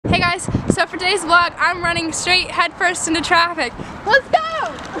guys, so for today's vlog, I'm running straight headfirst into traffic. Let's go!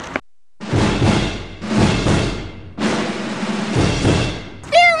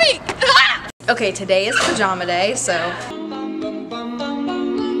 Spear week! Okay, today is pajama day, so.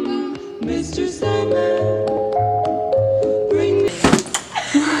 Mr. Sandman, bring me.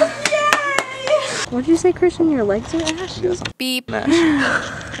 Yay! What did you say, Christian? Your legs are ashy? Beep.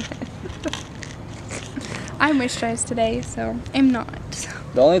 I moisturized today, so I'm not.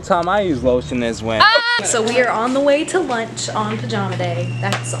 The only time I use lotion is when. So we are on the way to lunch on pajama day.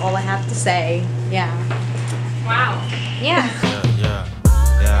 That's all I have to say. Yeah. Wow. Yeah.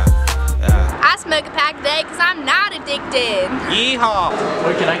 I smoke a pack a day because I'm not addicted. Yeehaw!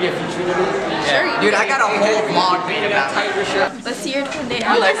 Wait, can I get featured in it? Sure you Dude, I got a whole vlog made about it. Let's see your today.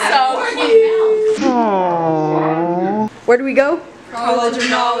 I look so cute. Where do we go? College of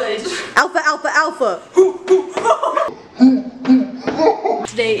Knowledge. Alpha, alpha, alpha.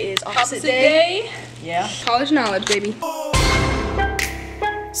 Today is opposite day. Yeah. College knowledge, baby.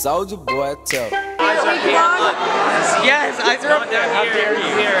 Soldier boy, tell. Yes, eyes are up there. How dare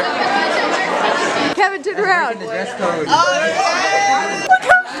you here? Kevin, turn around. Look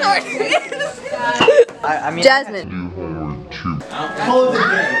how short he is. I mean, Jasmine.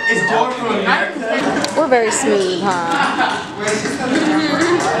 It's Dorm from America. We're very smooth, huh?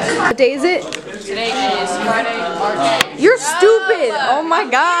 What day is it? Today is Friday, March. You're stupid. Oh my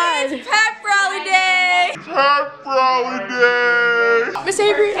god. Pep rally day. Miss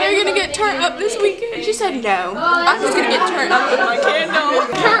Avery, are you gonna get turned up this weekend? She said no. I'm just gonna get turned up with my candle.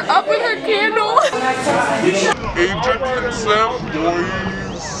 Turned up with her candle. Agent consent,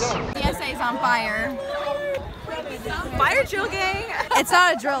 boys. The essay's on fire. Fire drill gang. It's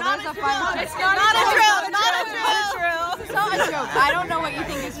not a drill. There's a fire drill. It's not a drill. Not a drill. It's not a joke. I don't know what you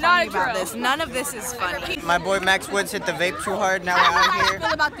think is funny about this. None of this is funny. My boy Max Woods hit the vape too hard. Now we're out here.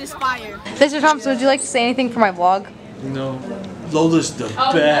 What about this fire? Mr. Thompson, would you like to say anything for my vlog? No. Lola's the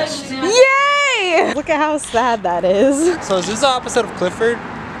best. Yay! Look at how sad that is. So is this the opposite of Clifford?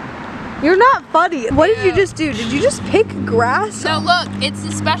 You're not funny. What did you just do? Did you just pick grass? No, look, it's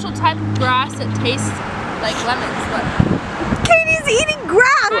a special type of grass that tastes like lemons. Look. Katie's eating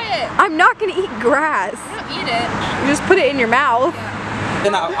grass. Try it. I'm not gonna eat grass. Don't eat it. You just put it in your mouth.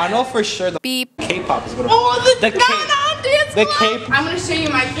 Then I know for sure the Beep. K-pop is gonna. Oh, the K- dance the club. K- I'm gonna show you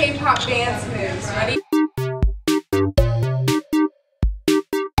my K-pop dance moves. Ready?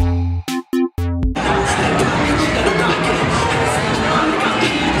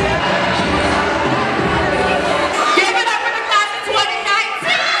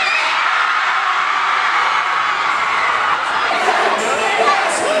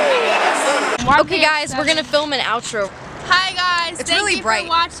 Okay guys, we're gonna film an outro. Hi guys, It's thank really you bright. for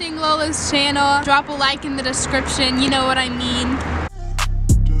watching Lola's channel. Drop a like in the description, you know what I mean.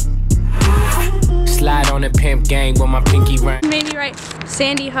 Slide on the pimp gang with my pinky ring. Maybe right,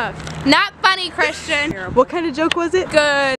 Sandy Hook. Not funny, Christian. What kind of joke was it? Good.